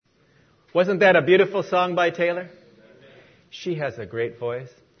Wasn't that a beautiful song by Taylor? She has a great voice.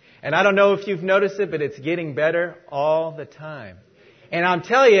 And I don't know if you've noticed it, but it's getting better all the time. And I'm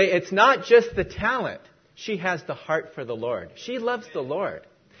telling you, it's not just the talent. She has the heart for the Lord. She loves the Lord.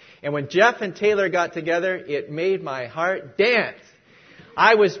 And when Jeff and Taylor got together, it made my heart dance.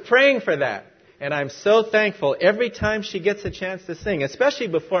 I was praying for that. And I'm so thankful every time she gets a chance to sing, especially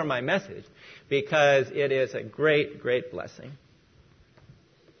before my message, because it is a great, great blessing.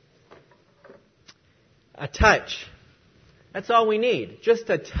 A touch. That's all we need. Just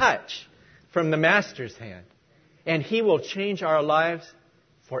a touch from the Master's hand. And He will change our lives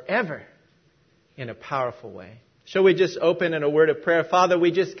forever in a powerful way. Shall we just open in a word of prayer? Father,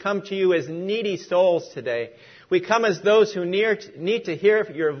 we just come to You as needy souls today. We come as those who need to hear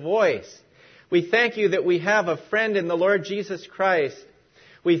Your voice. We thank You that we have a friend in the Lord Jesus Christ.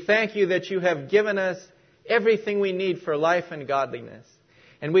 We thank You that You have given us everything we need for life and godliness.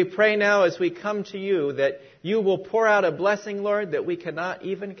 And we pray now as we come to You that You will pour out a blessing, Lord, that we cannot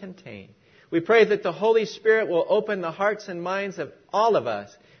even contain. We pray that the Holy Spirit will open the hearts and minds of all of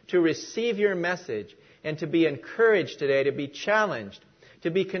us to receive Your message and to be encouraged today, to be challenged, to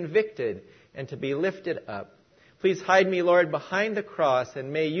be convicted, and to be lifted up. Please hide me, Lord, behind the cross,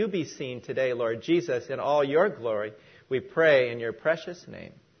 and may You be seen today, Lord Jesus, in all Your glory. We pray in Your precious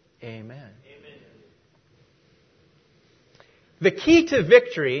name. Amen. Amen. The key to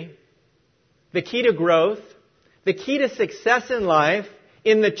victory, the key to growth, the key to success in life,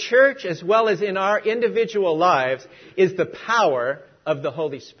 in the church as well as in our individual lives, is the power of the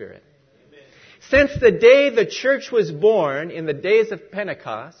Holy Spirit. Amen. Since the day the church was born, in the days of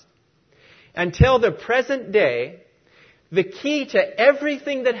Pentecost, until the present day, the key to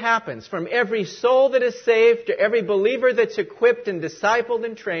everything that happens, from every soul that is saved to every believer that's equipped and discipled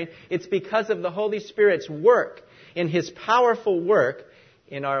and trained, it's because of the Holy Spirit's work, in His powerful work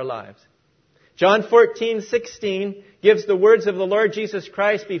in our lives. John 14:16 gives the words of the Lord Jesus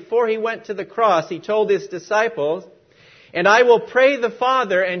Christ before He went to the cross. He told His disciples, "And I will pray the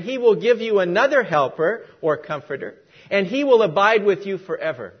Father, and He will give you another helper," or comforter, "and He will abide with you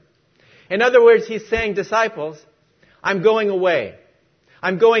forever." In other words, He's saying, disciples, I'm going away.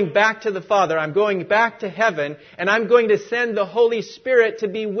 I'm going back to the Father. I'm going back to heaven, and I'm going to send the Holy Spirit to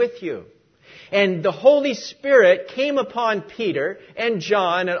be with you. And the Holy Spirit came upon Peter and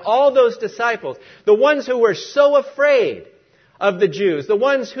John and all those disciples, the ones who were so afraid of the Jews, the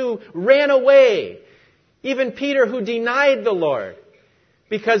ones who ran away, even Peter who denied the Lord.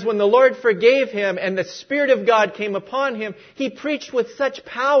 Because when the Lord forgave him and the Spirit of God came upon him, he preached with such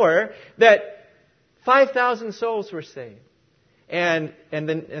power that 5,000 souls were saved. And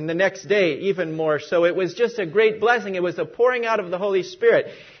the next day, even more so. It was just a great blessing. It was a pouring out of the Holy Spirit.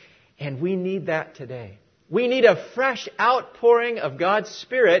 And we need that today. We need a fresh outpouring of God's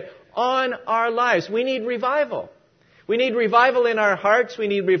Spirit on our lives. We need revival. We need revival in our hearts. We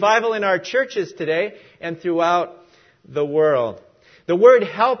need revival in our churches today and throughout the world. The word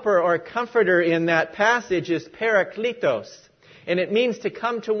helper or comforter in that passage is parakletos. And it means to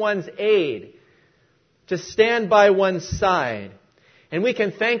come to one's aid, to stand by one's side. And we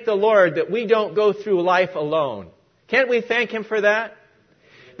can thank the Lord that we don't go through life alone. Can't we thank Him for that?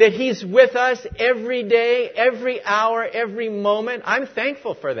 That He's with us every day, every hour, every moment. I'm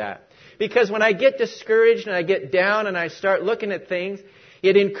thankful for that. Because when I get discouraged and I get down and I start looking at things,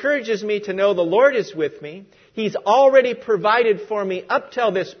 it encourages me to know the Lord is with me. He's already provided for me up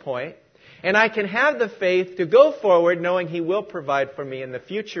till this point. And I can have the faith to go forward knowing He will provide for me in the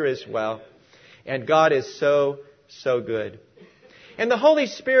future as well. And God is so, so good. And the Holy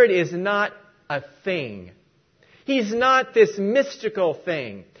Spirit is not a thing. He's not this mystical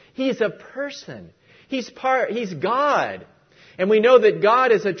thing. He's a person. He's God. And we know that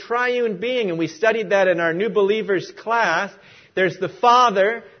God is a triune being, and we studied that in our New Believers class. There's the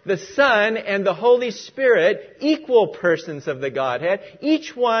Father, the Son, and the Holy Spirit, equal persons of the Godhead,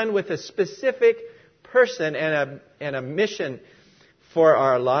 each one with a specific person and a mission for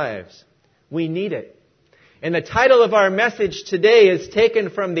our lives. We need it. And the title of our message today is taken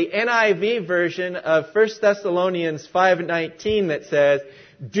from the NIV version of 1 Thessalonians 5:19 that says,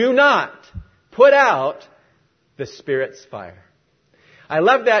 "Do not put out the Spirit's fire." I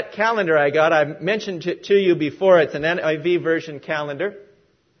love that calendar I got. I mentioned it to you before. It's an NIV version calendar.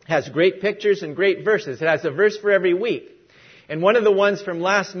 It has great pictures and great verses. It has a verse for every week. And one of the ones from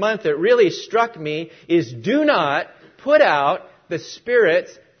last month that really struck me is, "Do not put out the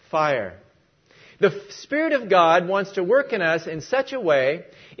Spirit's fire." The Spirit of God wants to work in us in such a way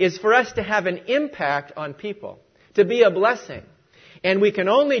is for us to have an impact on people, to be a blessing. And we can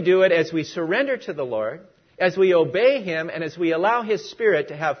only do it as we surrender to the Lord, as we obey Him and as we allow His Spirit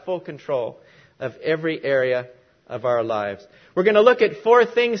to have full control of every area of our lives. We're going to look at 4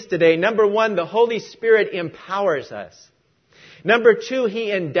 things today. Number 1, the Holy Spirit empowers us. Number 2,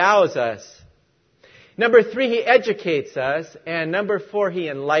 He endows us. Number 3, He educates us. And number 4, He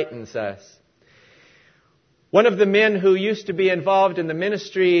enlightens us. One of the men who used to be involved in the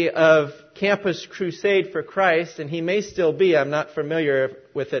ministry of Campus Crusade for Christ, and he may still be, I'm not familiar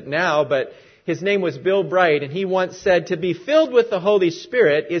with it now, but his name was Bill Bright, and he once said, to be filled with the Holy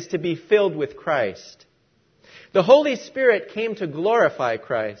Spirit is to be filled with Christ. The Holy Spirit came to glorify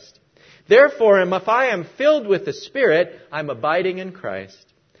Christ. Therefore, if I am filled with the Spirit, I'm abiding in Christ.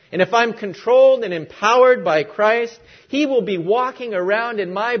 And if I'm controlled and empowered by Christ, He will be walking around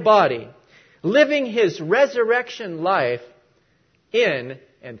in my body, living His resurrection life in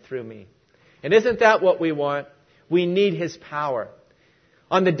and through me. And isn't that what we want? We need His power.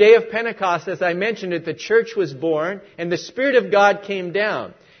 On the day of Pentecost, as I mentioned it, the church was born and the Spirit of God came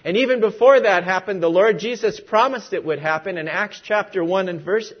down. And even before that happened, the Lord Jesus promised it would happen in Acts chapter 1 and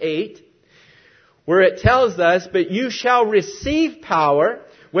verse 8, where it tells us, but you shall receive power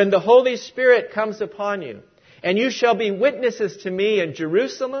when the Holy Spirit comes upon you. And you shall be witnesses to me in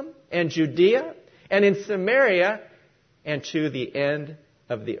Jerusalem and Judea and in Samaria and to the end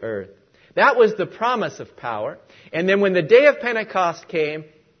of the earth. That was the promise of power. And then when the day of Pentecost came,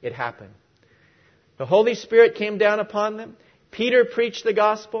 it happened. The Holy Spirit came down upon them. Peter preached the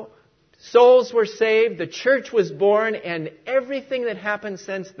gospel. Souls were saved. The church was born. And everything that happened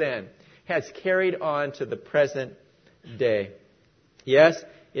since then has carried on to the present day. Yes,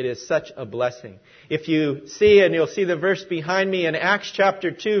 it is such a blessing. If you see, and you'll see the verse behind me in Acts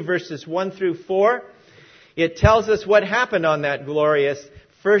chapter 2, verses 1 through 4, it tells us what happened on that glorious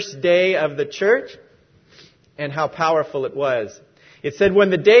first day of the church and how powerful it was. It said, when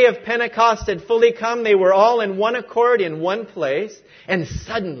the day of Pentecost had fully come, they were all in one accord in one place, and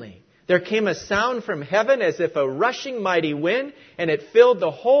suddenly there came a sound from heaven as if a rushing mighty wind, and it filled the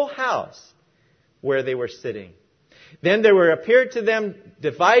whole house where they were sitting. Then there appeared to them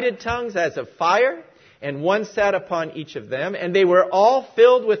divided tongues as of fire, and one sat upon each of them. And they were all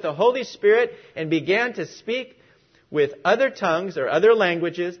filled with the Holy Spirit and began to speak with other tongues or other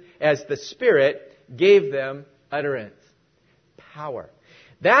languages as the Spirit gave them utterance. Power.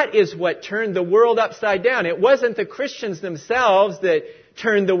 That is what turned the world upside down. It wasn't the Christians themselves that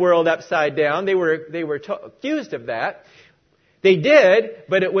turned the world upside down. They were accused of that. They did,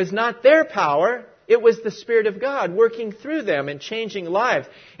 but it was not their power. It was the Spirit of God working through them and changing lives.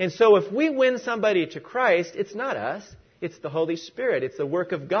 And so if we win somebody to Christ, it's not us. It's the Holy Spirit. It's the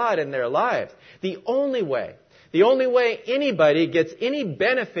work of God in their lives. The only way anybody gets any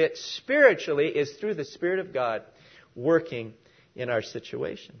benefit spiritually is through the Spirit of God working in our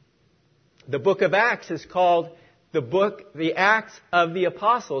situation. The book of Acts is called the Acts of the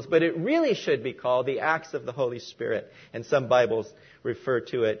Apostles, but it really should be called the Acts of the Holy Spirit. And some Bibles refer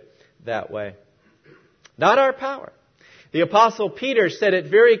to it that way. Not our power. The Apostle Peter said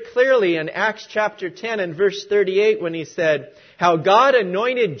it very clearly in Acts chapter 10 and verse 38 when he said, how God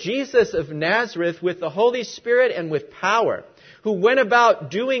anointed Jesus of Nazareth with the Holy Spirit and with power, who went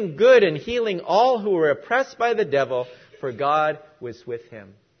about doing good and healing all who were oppressed by the devil, for God was with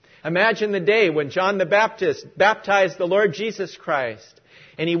him. Imagine the day when John the Baptist baptized the Lord Jesus Christ.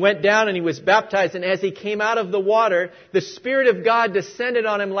 And he went down and he was baptized. And as he came out of the water, the Spirit of God descended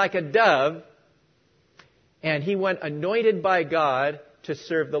on him like a dove. And he went anointed by God to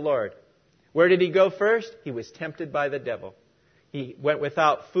serve the Lord. Where did he go first? He was tempted by the devil. He went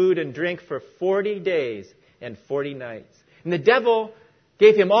without food and drink for 40 days and 40 nights. And the devil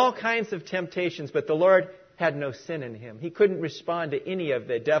gave him all kinds of temptations, but the Lord had no sin in him. He couldn't respond to any of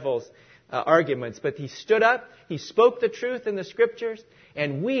the devil's arguments, but he stood up, he spoke the truth in the Scriptures,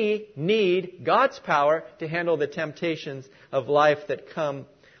 and we need God's power to handle the temptations of life that come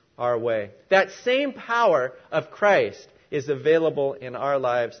our way. That same power of Christ is available in our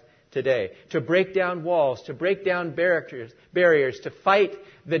lives today to break down walls, to break down barriers, to fight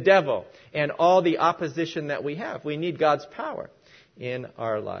the devil and all the opposition that we have. We need God's power in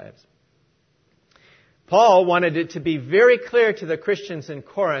our lives. Paul wanted it to be very clear to the Christians in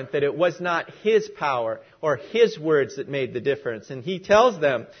Corinth that it was not his power or his words that made the difference. And he tells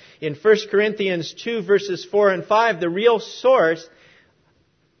them in 1 Corinthians 2 verses 4 and 5 the real source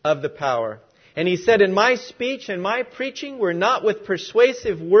of the power. And he said, in my speech and my preaching were not with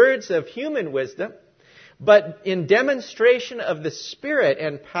persuasive words of human wisdom, but in demonstration of the Spirit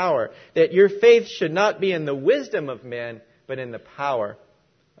and power, that your faith should not be in the wisdom of men, but in the power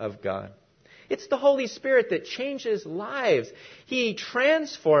of God. It's the Holy Spirit that changes lives. He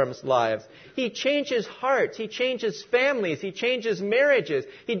transforms lives. He changes hearts. He changes families. He changes marriages.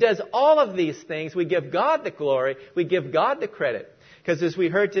 He does all of these things. We give God the glory. We give God the credit. Because as we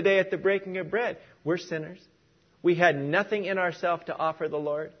heard today at the breaking of bread, we're sinners. We had nothing in ourselves to offer the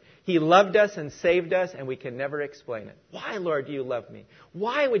Lord. He loved us and saved us, and we can never explain it. Why, Lord, do you love me?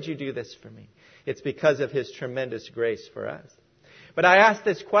 Why would you do this for me? It's because of His tremendous grace for us. But I ask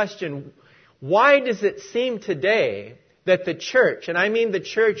this question, why does it seem today that the church, and I mean the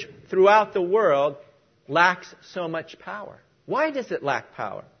church throughout the world, lacks so much power? Why does it lack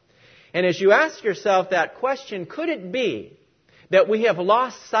power? And as you ask yourself that question, could it be that we have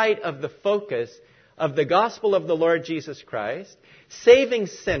lost sight of the focus of the gospel of the Lord Jesus Christ, saving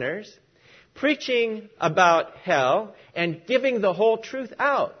sinners, preaching about hell, and giving the whole truth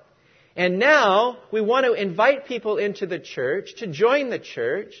out? And now we want to invite people into the church, to join the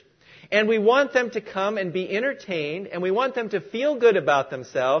church, and we want them to come and be entertained, and we want them to feel good about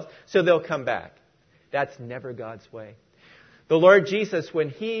themselves so they'll come back. That's never God's way. The Lord Jesus, when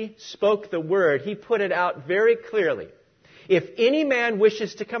He spoke the word, He put it out very clearly. If any man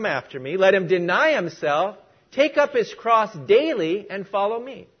wishes to come after me, let him deny himself, take up his cross daily, and follow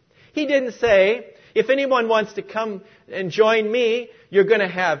me. He didn't say, if anyone wants to come and join me, you're going to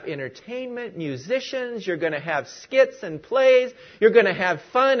have entertainment, musicians, you're going to have skits and plays, you're going to have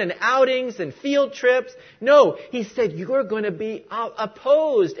fun and outings and field trips. No, He said, you're going to be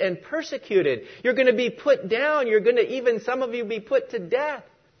opposed and persecuted. You're going to be put down. You're going to even, some of you, be put to death.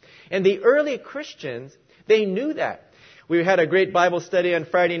 And the early Christians, they knew that. We had a great Bible study on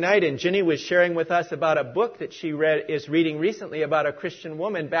Friday night, and Jenny was sharing with us about a book that she is reading recently about a Christian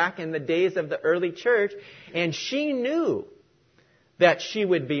woman back in the days of the early church, and she knew that she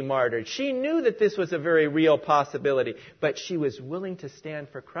would be martyred. She knew that this was a very real possibility, but she was willing to stand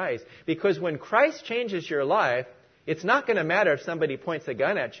for Christ. Because when Christ changes your life, it's not going to matter if somebody points a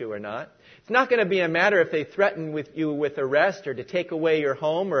gun at you or not. It's not going to be a matter if they threaten you with arrest or to take away your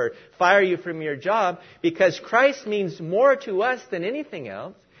home or fire you from your job, because Christ means more to us than anything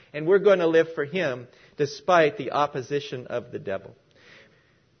else, and we're going to live for Him despite the opposition of the devil.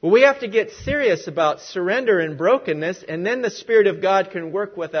 Well, we have to get serious about surrender and brokenness, and then the Spirit of God can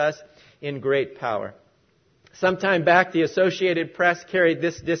work with us in great power. Sometime back, the Associated Press carried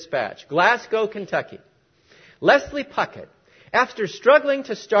this dispatch: Glasgow, Kentucky. Leslie Puckett, after struggling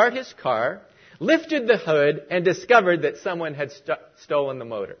to start his car, lifted the hood and discovered that someone had stolen the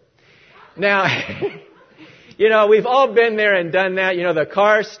motor. Now, we've all been there and done that. The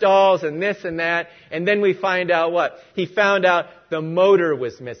car stalls and this and that. And then we find out what? He found out the motor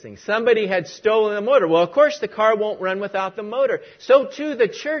was missing. Somebody had stolen the motor. Well, of course, the car won't run without the motor. So, too, the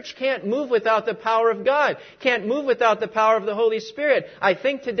church can't move without the power of God. Can't move without the power of the Holy Spirit. I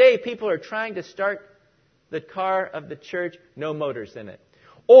think today people are trying to start the car of the church, no motors in it.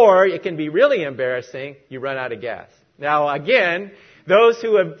 Or, it can be really embarrassing, you run out of gas. Now, again, those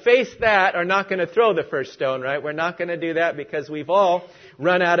who have faced that are not going to throw the first stone, right? We're not going to do that because we've all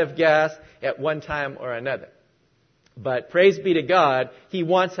run out of gas at one time or another. But praise be to God, He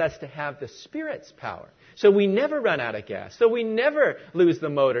wants us to have the Spirit's power. So we never run out of gas. So we never lose the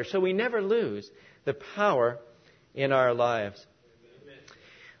motor. So we never lose the power in our lives.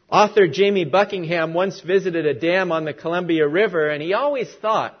 Author Jamie Buckingham once visited a dam on the Columbia River, and he always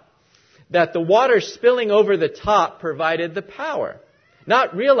thought that the water spilling over the top provided the power,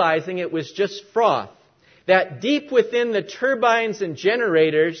 not realizing it was just froth, that deep within the turbines and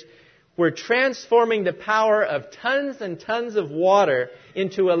generators were transforming the power of tons and tons of water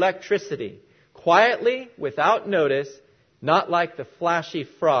into electricity, quietly, without notice, not like the flashy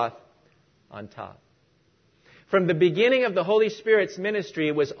froth on top. From the beginning of the Holy Spirit's ministry,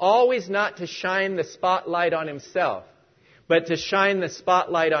 it was always not to shine the spotlight on Himself, but to shine the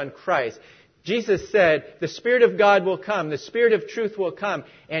spotlight on Christ. Jesus said, the Spirit of God will come, the Spirit of truth will come,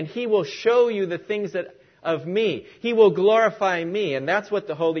 and He will show you the things of me. He will glorify me, and that's what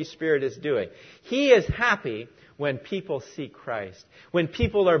the Holy Spirit is doing. He is happy when people see Christ, when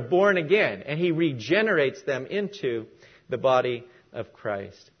people are born again, and He regenerates them into the body of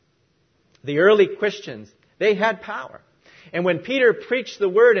Christ. The early Christians, they had power. And when Peter preached the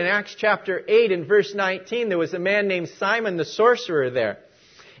word in Acts chapter 8 and verse 19, there was a man named Simon the sorcerer there.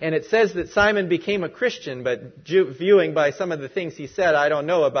 And it says that Simon became a Christian, but viewing by some of the things he said, I don't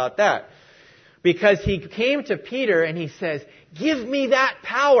know about that. Because he came to Peter and he says, give me that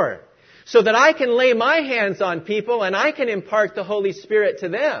power so that I can lay my hands on people and I can impart the Holy Spirit to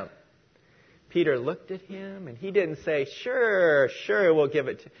them. Peter looked at him and he didn't say, sure, we'll give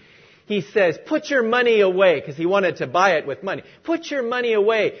it to you. He says, put your money away, because he wanted to buy it with money. Put your money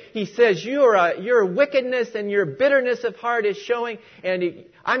away. He says, your wickedness and your bitterness of heart is showing, and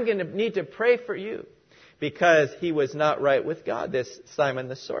I'm going to need to pray for you. Because he was not right with God, this Simon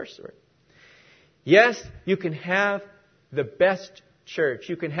the sorcerer. Yes, you can have the best church.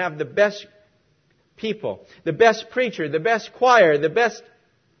 You can have the best people, the best preacher, the best choir, the best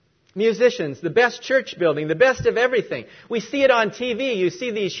musicians, the best church building, the best of everything. We see it on TV. You see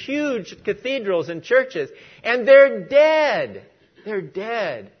these huge cathedrals and churches, and they're dead. They're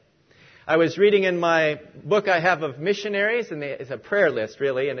dead. I was reading in my book I have of missionaries, and it's a prayer list,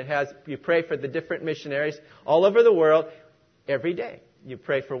 really, and you pray for the different missionaries all over the world every day. You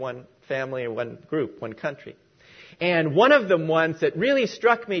pray for one family or one group, one country. And one of the ones that really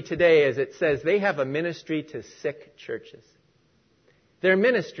struck me today is it says they have a ministry to sick churches. Their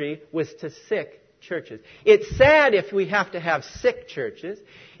ministry was to sick churches. It's sad if we have to have sick churches.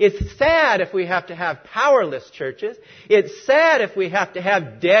 It's sad if we have to have powerless churches. It's sad if we have to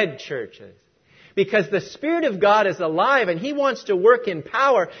have dead churches. Because the Spirit of God is alive and He wants to work in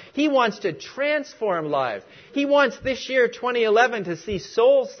power. He wants to transform lives. He wants this year, 2011, to see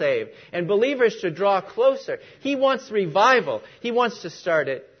souls saved and believers to draw closer. He wants revival. He wants to start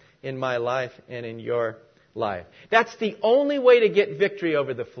it in my life and in your life. That's the only way to get victory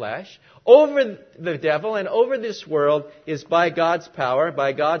over the flesh, over the devil, and over this world is by God's power,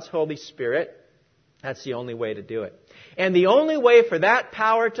 by God's Holy Spirit. That's the only way to do it. And the only way for that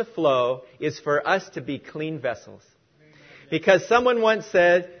power to flow is for us to be clean vessels. Because someone once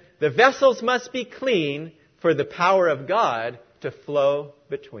said, the vessels must be clean for the power of God to flow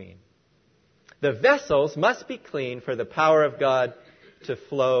between. The vessels must be clean for the power of God to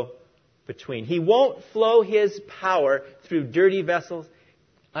flow between. He won't flow His power through dirty vessels,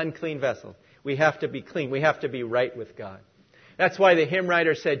 unclean vessels. We have to be clean. We have to be right with God. That's why the hymn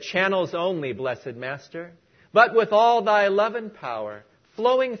writer said, channels only, blessed Master, but with all thy love and power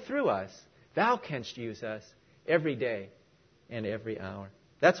flowing through us, thou canst use us every day and every hour.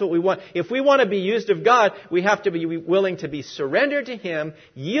 That's what we want. If we want to be used of God, we have to be willing to be surrendered to Him,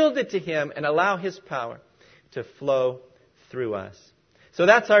 yielded to Him, and allow His power to flow through us. So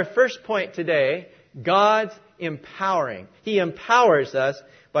that's our first point today, God's empowering. He empowers us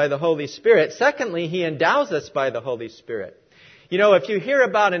by the Holy Spirit. Secondly, He endows us by the Holy Spirit. You know, if you hear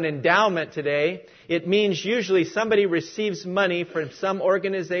about an endowment today, it means usually somebody receives money from some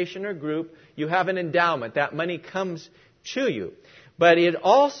organization or group. You have an endowment. That money comes to you. But it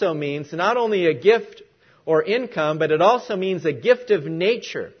also means not only a gift or income, but it also means a gift of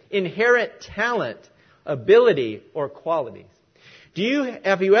nature, inherent talent, ability, or qualities.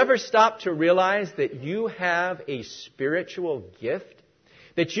 Have you ever stopped to realize that you have a spiritual gift?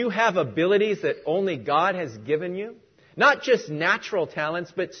 That you have abilities that only God has given you? Not just natural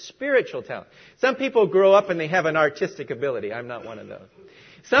talents, but spiritual talents. Some people grow up and they have an artistic ability. I'm not one of those.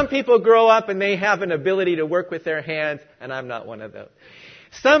 Some people grow up and they have an ability to work with their hands, and I'm not one of those.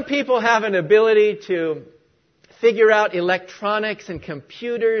 Some people have an ability to figure out electronics and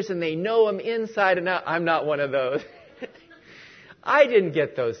computers, and they know them inside and out. I'm not one of those. I didn't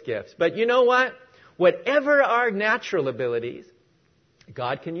get those gifts. But you know what? Whatever our natural abilities,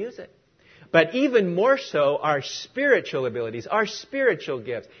 God can use it. But even more so, our spiritual abilities, our spiritual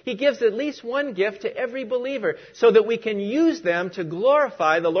gifts. He gives at least one gift to every believer so that we can use them to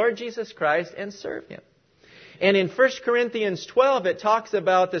glorify the Lord Jesus Christ and serve Him. And in 1 Corinthians 12, it talks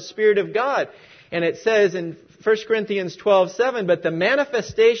about the Spirit of God. And it says in 1 Corinthians 12:7, but the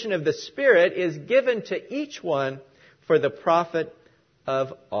manifestation of the Spirit is given to each one for the profit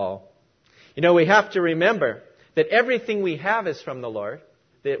of all. You know, we have to remember that everything we have is from the Lord.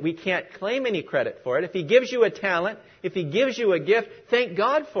 That we can't claim any credit for it. If He gives you a talent, if He gives you a gift, thank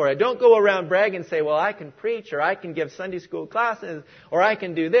God for it. Don't go around bragging and say, well, I can preach, or I can give Sunday school classes, or I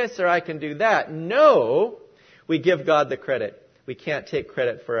can do this, or I can do that. No, we give God the credit. We can't take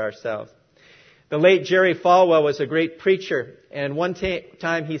credit for ourselves. The late Jerry Falwell was a great preacher, and one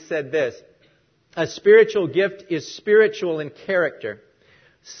time he said this, a spiritual gift is spiritual in character,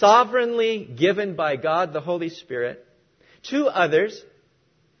 sovereignly given by God the Holy Spirit to others,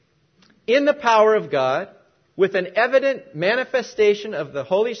 in the power of God, with an evident manifestation of the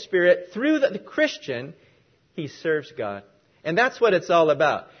Holy Spirit through the Christian, he serves God. And that's what it's all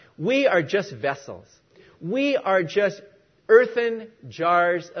about. We are just vessels. We are just earthen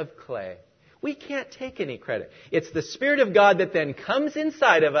jars of clay. We can't take any credit. It's the Spirit of God that then comes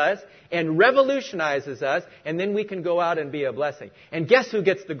inside of us and revolutionizes us, and then we can go out and be a blessing. And guess who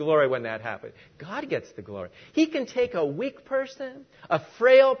gets the glory when that happens? God gets the glory. He can take a weak person, a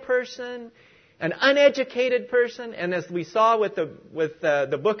frail person, an uneducated person, and as we saw with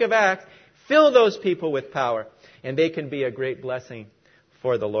the book of Acts, fill those people with power, and they can be a great blessing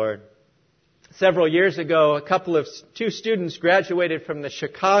for the Lord. Several years ago, two students graduated from the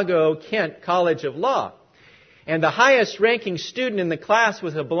Chicago-Kent College of Law. And the highest ranking student in the class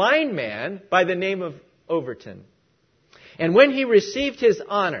was a blind man by the name of Overton. And when he received his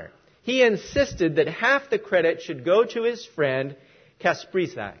honor, he insisted that half the credit should go to his friend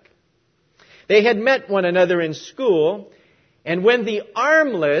Kasprzak. They had met one another in school, and when the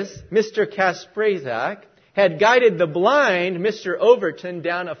armless Mr. Kasprzak had guided the blind Mr. Overton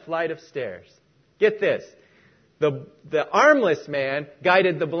down a flight of stairs. Get this. The armless man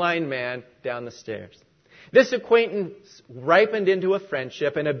guided the blind man down the stairs. This acquaintance ripened into a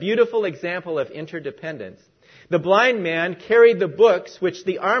friendship and a beautiful example of interdependence. The blind man carried the books which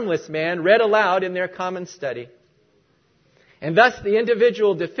the armless man read aloud in their common study. And thus the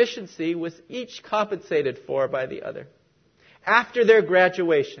individual deficiency was each compensated for by the other. After their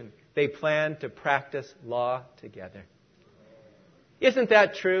graduation, they planned to practice law together. Isn't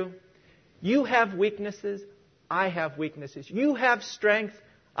that true? You have weaknesses, I have weaknesses. You have strength,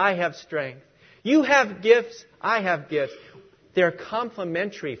 I have strength. You have gifts, I have gifts. They're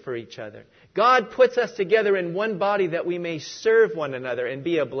complementary for each other. God puts us together in one body that we may serve one another and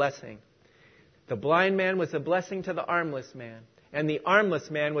be a blessing. The blind man was a blessing to the armless man, and the armless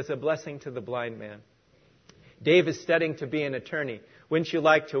man was a blessing to the blind man. Dave is studying to be an attorney. Wouldn't you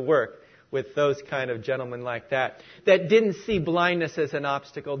like to work with those kind of gentlemen like that didn't see blindness as an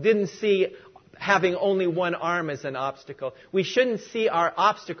obstacle, didn't see having only one arm as an obstacle? We shouldn't see our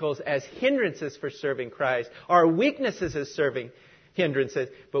obstacles as hindrances for serving Christ, our weaknesses as serving hindrances,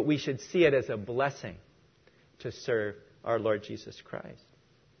 but we should see it as a blessing to serve our Lord Jesus Christ.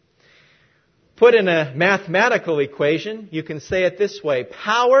 Put in a mathematical equation, you can say it this way: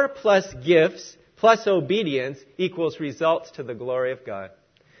 power plus gifts plus obedience equals results to the glory of God.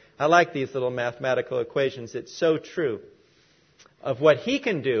 I like these little mathematical equations. It's so true of what He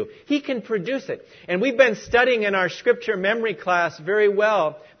can do. He can produce it. And we've been studying in our scripture memory class very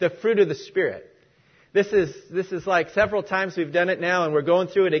well the fruit of the Spirit. This is like several times we've done it now, and we're going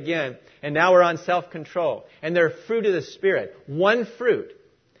through it again. And now we're on self-control. And they're fruit of the Spirit. One fruit.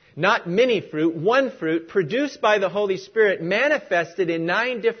 Not many fruit, one fruit produced by the Holy Spirit, manifested in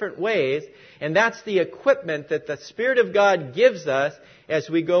 9 different ways. And that's the equipment that the Spirit of God gives us as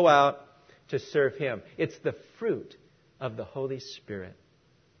we go out to serve Him. It's the fruit of the Holy Spirit.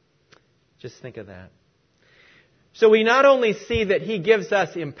 Just think of that. So we not only see that He gives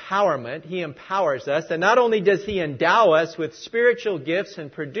us empowerment, He empowers us, and not only does He endow us with spiritual gifts and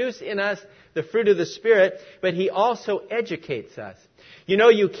produce in us the fruit of the Spirit, but He also educates us. You know,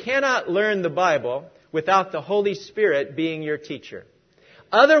 you cannot learn the Bible without the Holy Spirit being your teacher.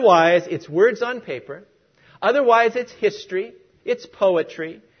 Otherwise, it's words on paper. Otherwise, it's history. It's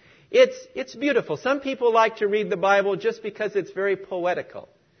poetry. It's beautiful. Some people like to read the Bible just because it's very poetical.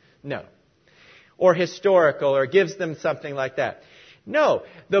 No. Or historical, or gives them something like that. No.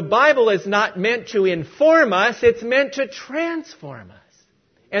 The Bible is not meant to inform us. It's meant to transform us.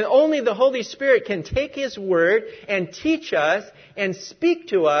 And only the Holy Spirit can take His Word and teach us and speak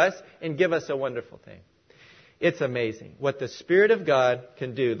to us and give us a wonderful thing. It's amazing what the Spirit of God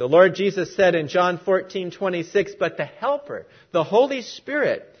can do. The Lord Jesus said in John 14:26, "But the Helper, the Holy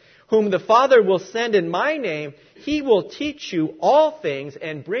Spirit, whom the Father will send in my name, He will teach you all things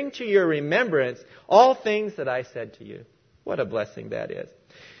and bring to your remembrance all things that I said to you." What a blessing that is.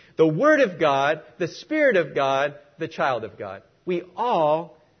 The Word of God, the Spirit of God, the child of God. We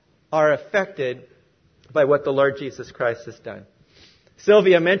all are affected by what the Lord Jesus Christ has done.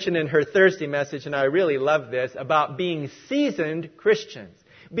 Sylvia mentioned in her Thursday message, and I really love this, about being seasoned Christians,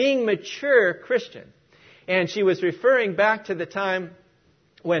 being mature Christians. And she was referring back to the time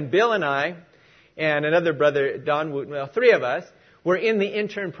when Bill and I and another brother, Don Wooten, well, 3 of us, were in the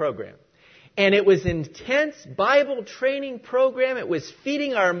intern program. And it was an intense Bible training program. It was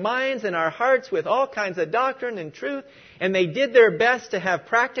feeding our minds and our hearts with all kinds of doctrine and truth. And they did their best to have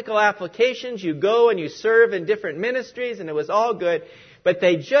practical applications. You go and you serve in different ministries, and it was all good. But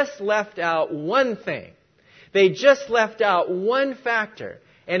they just left out one thing. They just left out one factor.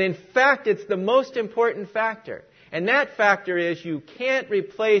 And in fact, it's the most important factor. And that factor is you can't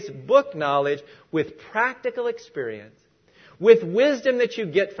replace book knowledge with practical experience, with wisdom that you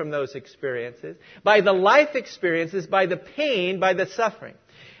get from those experiences, by the life experiences, by the pain, by the suffering.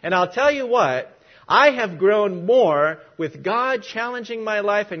 And I'll tell you what, I have grown more with God challenging my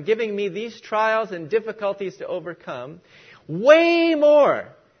life and giving me these trials and difficulties to overcome, way more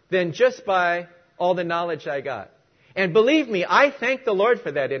than just by all the knowledge I got. And believe me, I thank the Lord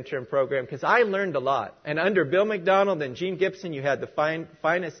for that intern program because I learned a lot. And under Bill McDonald and Gene Gibson, you had the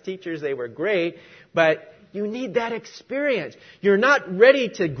finest teachers. They were great. But you need that experience. You're not ready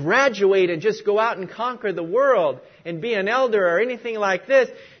to graduate and just go out and conquer the world and be an elder or anything like this.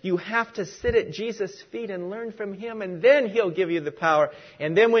 You have to sit at Jesus' feet and learn from Him, and then He'll give you the power.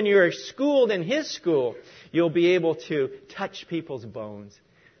 And then when you're schooled in His school, you'll be able to touch people's bones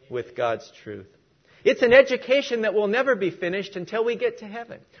with God's truth. It's an education that will never be finished until we get to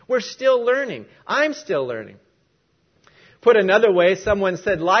heaven. We're still learning. I'm still learning. Put another way, someone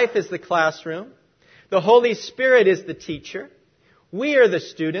said life is the classroom. The Holy Spirit is the teacher. We are the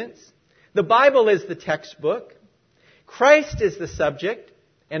students. The Bible is the textbook. Christ is the subject.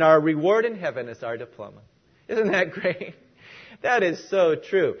 And our reward in heaven is our diploma. Isn't that great? That is so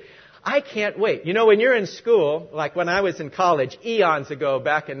true. I can't wait. You know, when you're in school, like when I was in college, eons ago,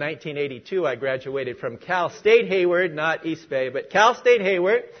 back in 1982, I graduated from Cal State Hayward, not East Bay, but Cal State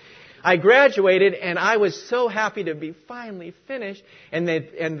Hayward. I graduated, and I was so happy to be finally finished. And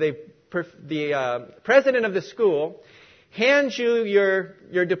the president of the school hands you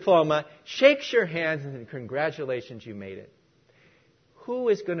your diploma, shakes your hands, and says, "Congratulations, you made it." Who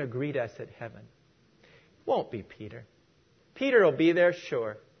is going to greet us at heaven? Won't be Peter. Peter will be there,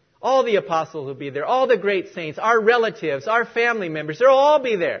 sure. All the apostles will be there. All the great saints, our relatives, our family members, they'll all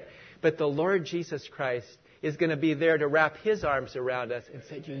be there. But the Lord Jesus Christ is going to be there to wrap His arms around us and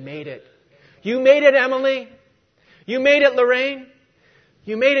say, "You made it. You made it, Emily. You made it, Lorraine.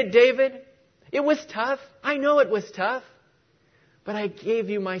 You made it, David. It was tough. I know it was tough. But I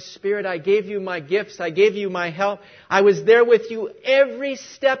gave you my Spirit. I gave you my gifts. I gave you my help. I was there with you every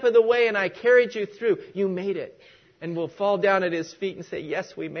step of the way, and I carried you through. You made it." And we'll fall down at His feet and say,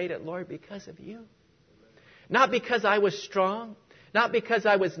 "Yes, we made it, Lord, because of you." Not because I was strong. Not because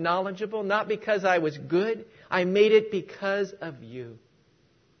I was knowledgeable. Not because I was good. I made it because of you.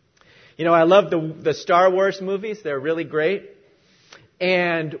 You know, I love the Star Wars movies. They're really great.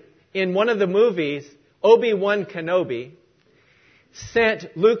 And in one of the movies, Obi-Wan Kenobi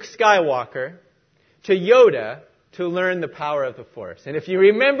sent Luke Skywalker to Yoda to learn the power of the Force. And if you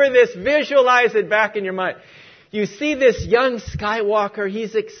remember this, visualize it back in your mind. You see this young Skywalker.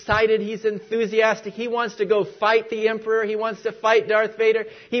 He's excited. He's enthusiastic. He wants to go fight the Emperor. He wants to fight Darth Vader.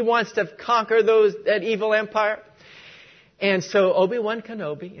 He wants to conquer that evil empire. And so Obi-Wan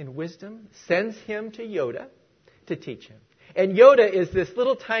Kenobi, in wisdom, sends him to Yoda to teach him. And Yoda is this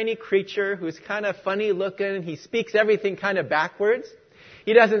little tiny creature who's kind of funny looking. He speaks everything kind of backwards.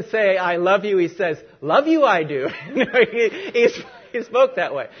 He doesn't say, "I love you." He says, "Love you, I do." He spoke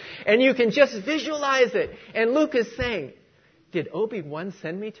that way. And you can just visualize it. And Luke is saying, did Obi-Wan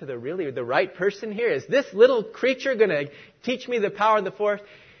send me to the right person here? Is this little creature going to teach me the power of the Force?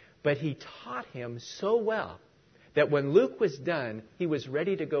 But he taught him so well that when Luke was done, he was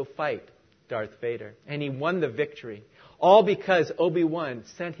ready to go fight Darth Vader. And he won the victory. All because Obi-Wan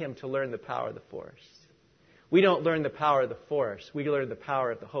sent him to learn the power of the Force. We don't learn the power of the Force. We learn the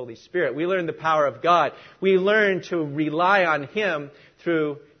power of the Holy Spirit. We learn the power of God. We learn to rely on Him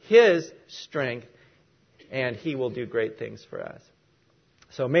through His strength, and He will do great things for us.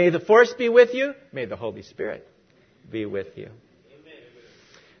 So may the Force be with you. May the Holy Spirit be with you.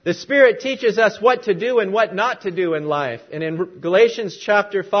 The Spirit teaches us what to do and what not to do in life. And in Galatians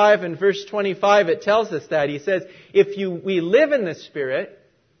chapter 5 and verse 25, it tells us that. He says, if we live in the Spirit,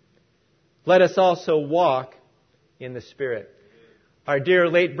 let us also walk in the Spirit. Our dear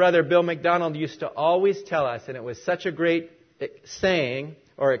late brother Bill McDonald used to always tell us, and it was such a great saying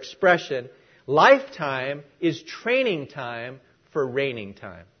or expression, lifetime is training time for reigning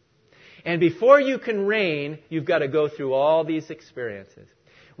time. And before you can reign, you've got to go through all these experiences.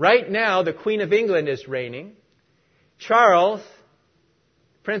 Right now, the Queen of England is reigning. Charles,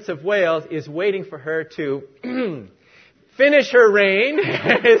 Prince of Wales, is waiting for her to finish her reign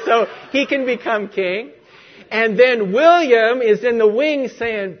so he can become king. And then William is in the wings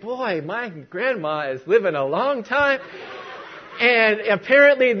saying, boy, my grandma is living a long time. And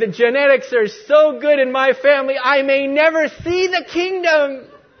apparently the genetics are so good in my family, I may never see the kingdom.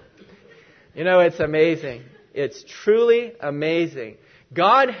 You know, it's amazing. It's truly amazing.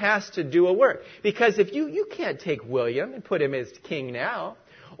 God has to do a work. Because if you can't take William and put him as king now,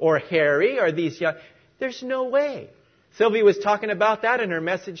 or Harry, or these young, there's no way. Sylvie was talking about that in her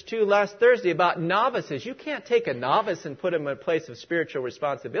message too last Thursday about novices. You can't take a novice and put him in a place of spiritual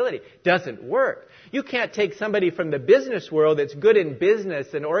responsibility. Doesn't work. You can't take somebody from the business world that's good in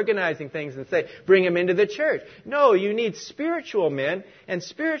business and organizing things and say, bring him into the church. No, you need spiritual men and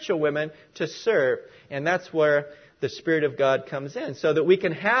spiritual women to serve. And that's where the Spirit of God comes in so that we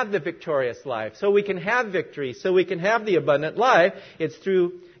can have the victorious life, so we can have victory, so we can have the abundant life. It's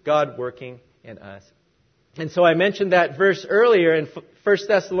through God working in us. And so I mentioned that verse earlier in 1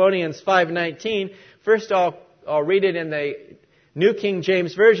 Thessalonians 5:19. First I'll read it in the New King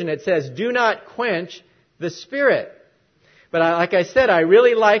James Version. It says, "Do not quench the Spirit." But like I said, I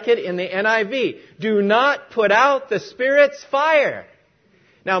really like it in the NIV. "Do not put out the Spirit's fire."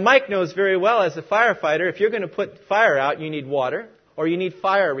 Now, Mike knows very well as a firefighter, if you're going to put fire out, you need water or you need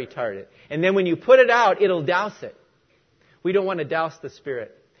fire retardant. And then when you put it out, it'll douse it. We don't want to douse the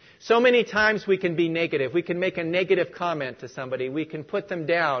Spirit. So many times we can be negative. We can make a negative comment to somebody. We can put them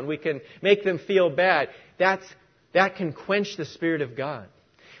down. We can make them feel bad. That can quench the Spirit of God.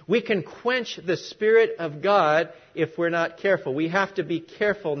 We can quench the Spirit of God if we're not careful. We have to be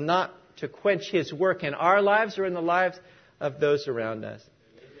careful not to quench His work in our lives or in the lives of those around us.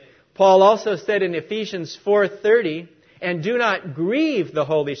 Paul also said in Ephesians 4:30, "And do not grieve the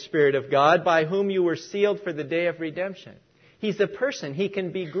Holy Spirit of God, by whom you were sealed for the day of redemption." He's a person. He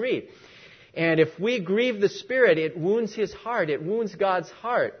can be grieved. And if we grieve the Spirit, it wounds His heart. It wounds God's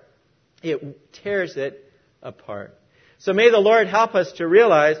heart. It tears it apart. So may the Lord help us to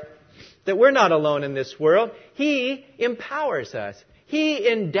realize that we're not alone in this world. He empowers us.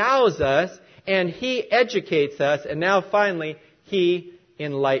 He endows us, and He educates us. And now finally, He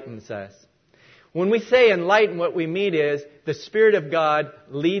enlightens us. When we say enlighten, what we mean is the Spirit of God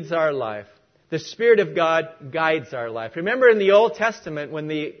leads our life. The Spirit of God guides our life. Remember in the Old Testament, when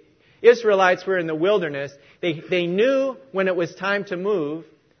the Israelites were in the wilderness, they knew when it was time to move,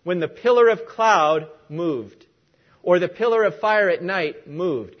 when the pillar of cloud moved, or the pillar of fire at night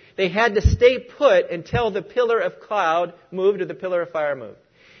moved. They had to stay put until the pillar of cloud moved or the pillar of fire moved.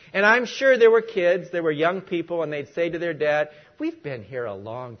 And I'm sure there were kids, there were young people, and they'd say to their dad, "We've been here a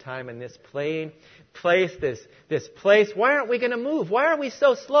long time in this place. Why aren't we going to move? Why are we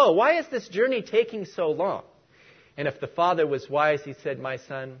so slow? Why is this journey taking so long?" And if the father was wise, he said, "My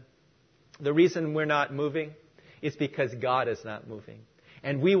son, the reason we're not moving is because God is not moving.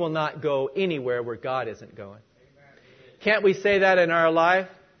 And we will not go anywhere where God isn't going." Can't we say that in our life?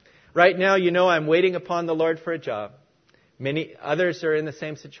 Right now, I'm waiting upon the Lord for a job. Many others are in the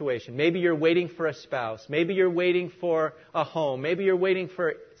same situation. Maybe you're waiting for a spouse. Maybe you're waiting for a home. Maybe you're waiting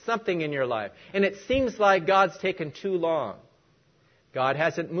for something in your life. And it seems like God's taken too long. God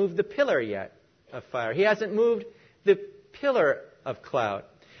hasn't moved the pillar yet of fire. He hasn't moved the pillar of cloud.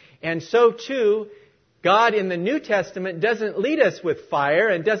 And so too, God in the New Testament doesn't lead us with fire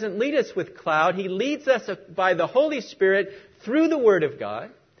and doesn't lead us with cloud. He leads us by the Holy Spirit through the Word of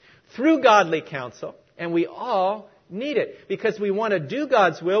God, through godly counsel, and we all need it because we want to do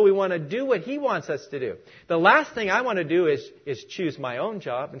God's will. We want to do what He wants us to do. The last thing I want to do is choose my own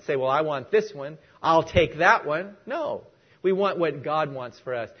job and say, "Well, I want this one. I'll take that one." No. We want what God wants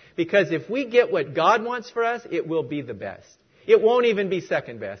for us. Because if we get what God wants for us, it will be the best. It won't even be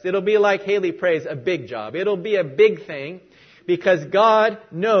second best. It'll be like Haley prays, a big job. It'll be a big thing because God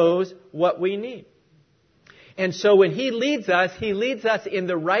knows what we need. And so when He leads us in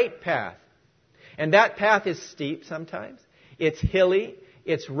the right path. And that path is steep sometimes. It's hilly.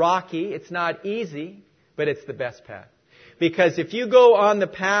 It's rocky. It's not easy, but it's the best path. Because if you go on the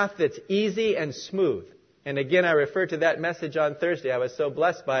path that's easy and smooth, and again, I refer to that message on Thursday. I was so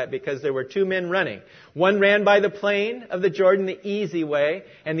blessed by it because there were two men running. One ran by the plain of the Jordan, the easy way,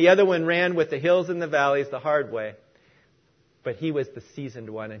 and the other one ran with the hills and the valleys, the hard way. But he was the seasoned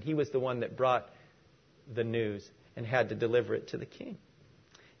one, and he was the one that brought the news and had to deliver it to the king.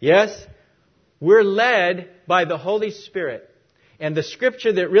 Yes, we're led by the Holy Spirit. And the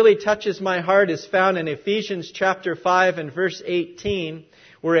scripture that really touches my heart is found in Ephesians chapter 5 and verse 18,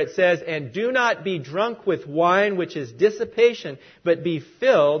 where it says, "And do not be drunk with wine, which is dissipation, but be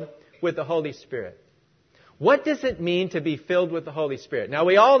filled with the Holy Spirit." What does it mean to be filled with the Holy Spirit? Now,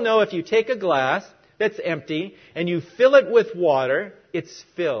 we all know if you take a glass that's empty and you fill it with water, it's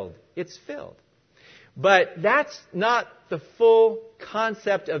filled. It's filled. But that's not the full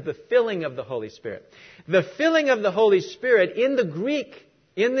concept of the filling of the Holy Spirit. The filling of the Holy Spirit in the Greek,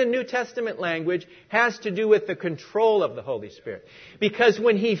 in the New Testament language, has to do with the control of the Holy Spirit. Because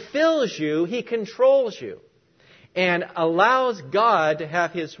when He fills you, He controls you and allows God to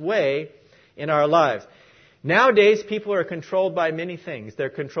have His way in our lives. Nowadays, people are controlled by many things. They're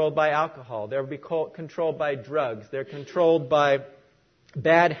controlled by alcohol. They're controlled by drugs. They're controlled by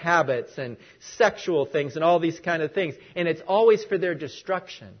bad habits and sexual things and all these kind of things. And it's always for their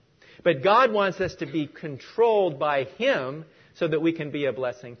destruction. But God wants us to be controlled by Him so that we can be a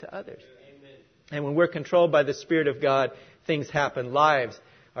blessing to others. Amen. And when we're controlled by the Spirit of God, things happen. Lives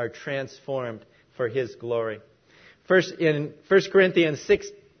are transformed for His glory. In 1 Corinthians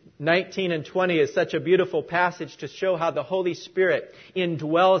 6:19 and 20 is such a beautiful passage to show how the Holy Spirit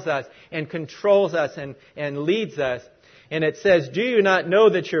indwells us and controls us and leads us. And it says, "Do you not know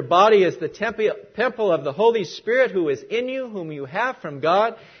that your body is the temple of the Holy Spirit who is in you, whom you have from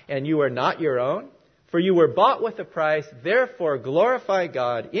God, and you are not your own? For you were bought with a price. Therefore glorify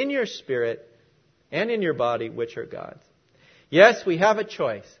God in your spirit and in your body, which are God's." Yes, we have a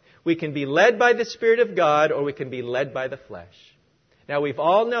choice. We can be led by the Spirit of God, or we can be led by the flesh. Now, we've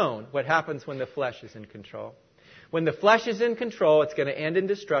all known what happens when the flesh is in control. When the flesh is in control, it's going to end in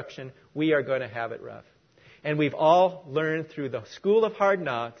destruction. We are going to have it rough. And we've all learned through the school of hard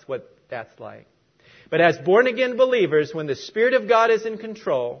knocks what that's like. But as born-again believers, when the Spirit of God is in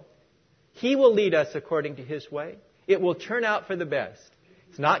control, He will lead us according to His way. It will turn out for the best.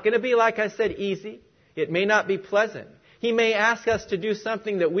 It's not going to be, like I said, easy. It may not be pleasant. He may ask us to do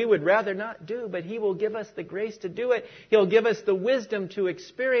something that we would rather not do, but He will give us the grace to do it. He'll give us the wisdom to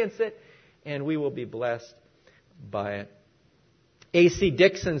experience it, and we will be blessed by it. A.C.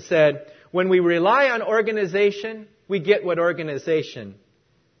 Dixon said, "When we rely on organization, we get what organization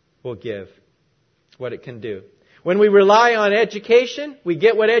will give, what it can do. When we rely on education, we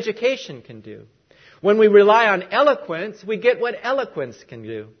get what education can do. When we rely on eloquence, we get what eloquence can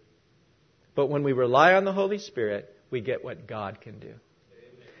do. But when we rely on the Holy Spirit, we get what God can do."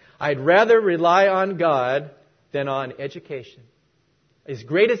 I'd rather rely on God than on education. As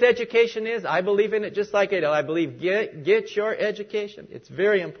great as education is, I believe in it just like Adele. I believe get your education. It's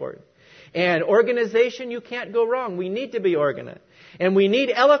very important. And organization, you can't go wrong. We need to be organized. And we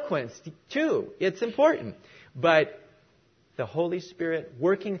need eloquence too. It's important. But the Holy Spirit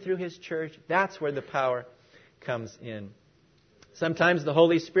working through His church, that's where the power comes in. Sometimes the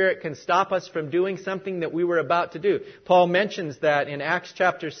Holy Spirit can stop us from doing something that we were about to do. Paul mentions that in Acts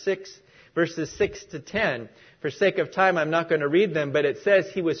chapter 6, verses 6 to 10. For sake of time, I'm not going to read them, but it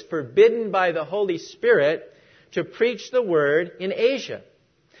says he was forbidden by the Holy Spirit to preach the word in Asia.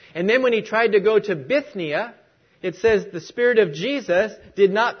 And then when he tried to go to Bithynia, it says the Spirit of Jesus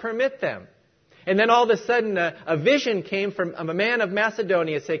did not permit them. And then all of a sudden a vision came from a man of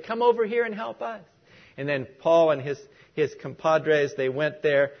Macedonia, say, "Come over here and help us." And then Paul and his compadres, they went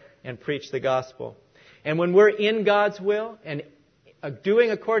there and preached the gospel. And when we're in God's will and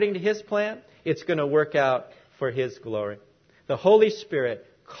doing according to His plan, it's going to work out for His glory. The Holy Spirit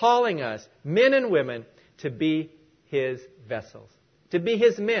calling us, men and women, to be His vessels, to be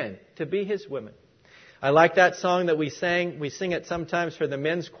His men, to be His women. I like that song that we sang. We sing it sometimes for the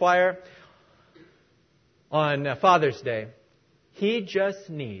men's choir on Father's Day. He just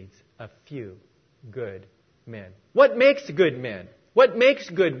needs a few good men. What makes good men? What makes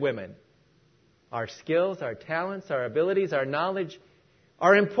good women? Our skills, our talents, our abilities, our knowledge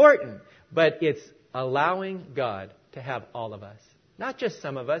are important. But it's allowing God to have all of us. Not just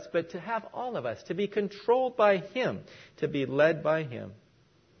some of us, but to have all of us. To be controlled by Him. To be led by Him.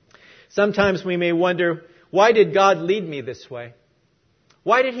 Sometimes we may wonder, why did God lead me this way?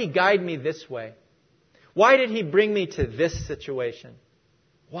 Why did He guide me this way? Why did He bring me to this situation?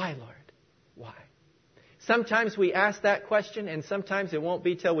 Why, Lord? Why? Sometimes we ask that question, and sometimes it won't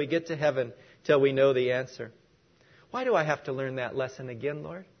be till we get to heaven till we know the answer. Why do I have to learn that lesson again,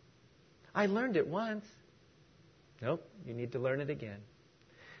 Lord? I learned it once. Nope, you need to learn it again.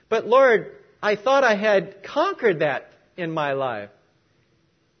 But Lord, I thought I had conquered that in my life.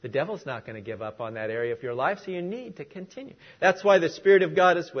 The devil's not going to give up on that area of your life, so you need to continue. That's why the Spirit of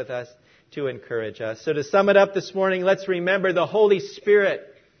God is with us to encourage us. So to sum it up this morning, let's remember the Holy Spirit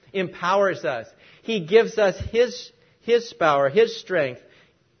empowers us. He gives us His power, His strength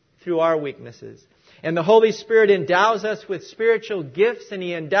through our weaknesses. And the Holy Spirit endows us with spiritual gifts, and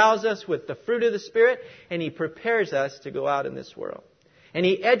He endows us with the fruit of the Spirit, and He prepares us to go out in this world. And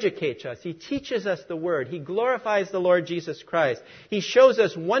He educates us. He teaches us the Word. He glorifies the Lord Jesus Christ. He shows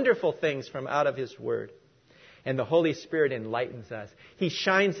us wonderful things from out of His Word. And the Holy Spirit enlightens us. He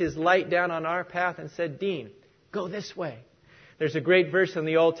shines His light down on our path and said, "Dean, go this way." There's a great verse in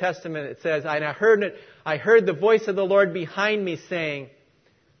the Old Testament that says, "And I heard the voice of the Lord behind me saying,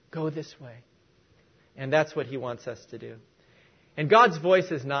 'Go this way.'" And that's what He wants us to do. And God's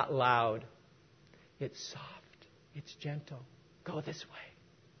voice is not loud. It's soft. It's gentle. Go this way.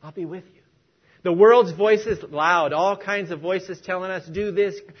 I'll be with you. The world's voice is loud. All kinds of voices telling us, do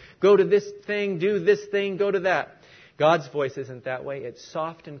this, go to this thing, do this thing, go to that. God's voice isn't that way. It's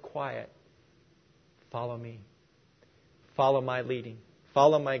soft and quiet. Follow me. Follow my leading.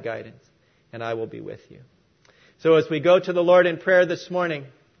 Follow my guidance. And I will be with you. So as we go to the Lord in prayer this morning,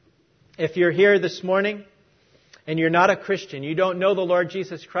 if you're here this morning and you're not a Christian, you don't know the Lord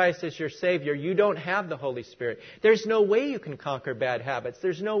Jesus Christ as your Savior, you don't have the Holy Spirit. There's no way you can conquer bad habits.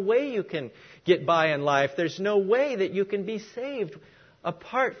 There's no way you can get by in life. There's no way that you can be saved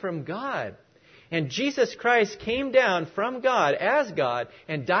apart from God. And Jesus Christ came down from God as God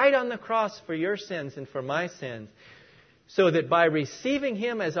and died on the cross for your sins and for my sins, so that by receiving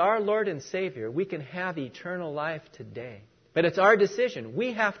Him as our Lord and Savior, we can have eternal life today. But it's our decision.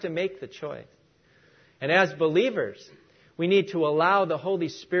 We have to make the choice. And as believers, we need to allow the Holy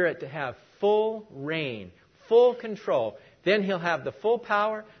Spirit to have full reign, full control. Then He'll have the full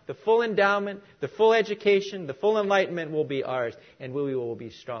power, the full endowment, the full education, the full enlightenment will be ours, and we will be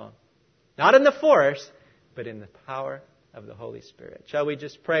strong. Not in the force, but in the power of the Holy Spirit. Shall we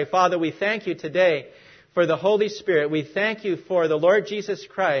just pray? Father, we thank You today for the Holy Spirit. We thank You for the Lord Jesus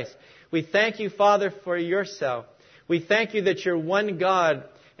Christ. We thank You, Father, for Yourself. We thank You that You're one God,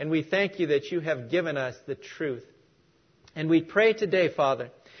 and we thank You that You have given us the truth. And we pray today,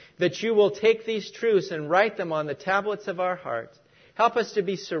 Father, that You will take these truths and write them on the tablets of our hearts. Help us to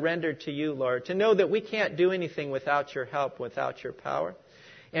be surrendered to You, Lord, to know that we can't do anything without Your help, without Your power.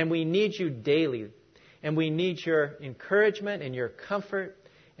 And we need You daily. And we need Your encouragement and Your comfort.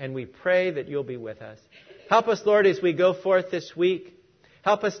 And we pray that You'll be with us. Help us, Lord, as we go forth this week.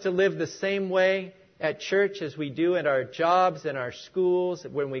 Help us to live the same way at church as we do at our jobs and our schools,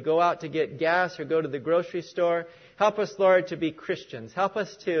 when we go out to get gas or go to the grocery store. Help us, Lord, to be Christians. Help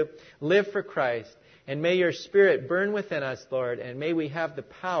us to live for Christ. And may Your Spirit burn within us, Lord, and may we have the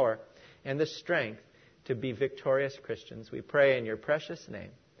power and the strength to be victorious Christians. We pray in Your precious name.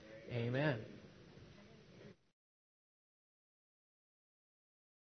 Amen.